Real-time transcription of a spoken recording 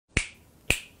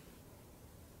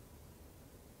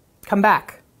Come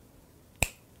back.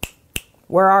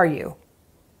 Where are you?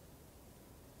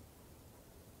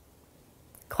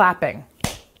 Clapping.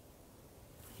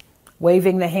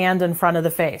 Waving the hand in front of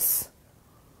the face.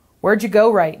 Where'd you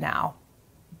go right now?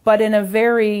 But in a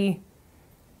very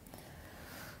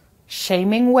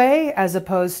shaming way, as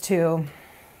opposed to,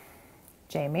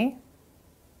 Jamie,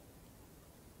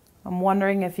 I'm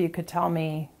wondering if you could tell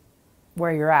me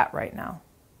where you're at right now.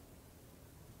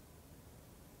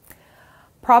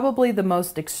 Probably the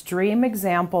most extreme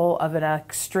example of an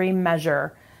extreme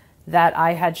measure that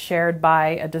I had shared by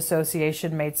a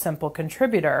Dissociation Made Simple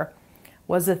contributor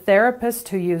was a therapist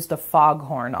who used a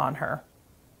foghorn on her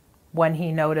when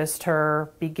he noticed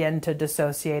her begin to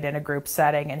dissociate in a group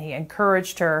setting, and he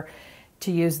encouraged her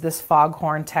to use this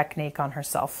foghorn technique on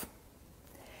herself.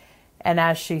 And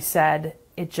as she said,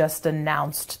 it just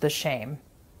announced the shame.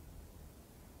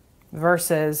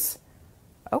 Versus,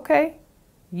 okay,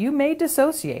 you may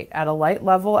dissociate at a light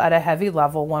level, at a heavy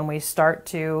level when we start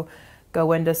to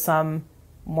go into some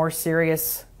more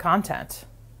serious content.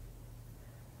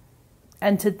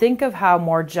 And to think of how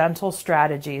more gentle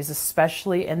strategies,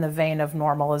 especially in the vein of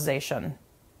normalization,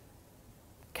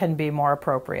 can be more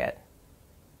appropriate.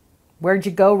 Where'd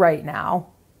you go right now?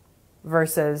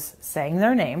 Versus saying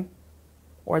their name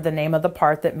or the name of the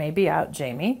part that may be out.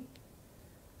 Jamie,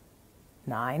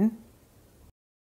 9,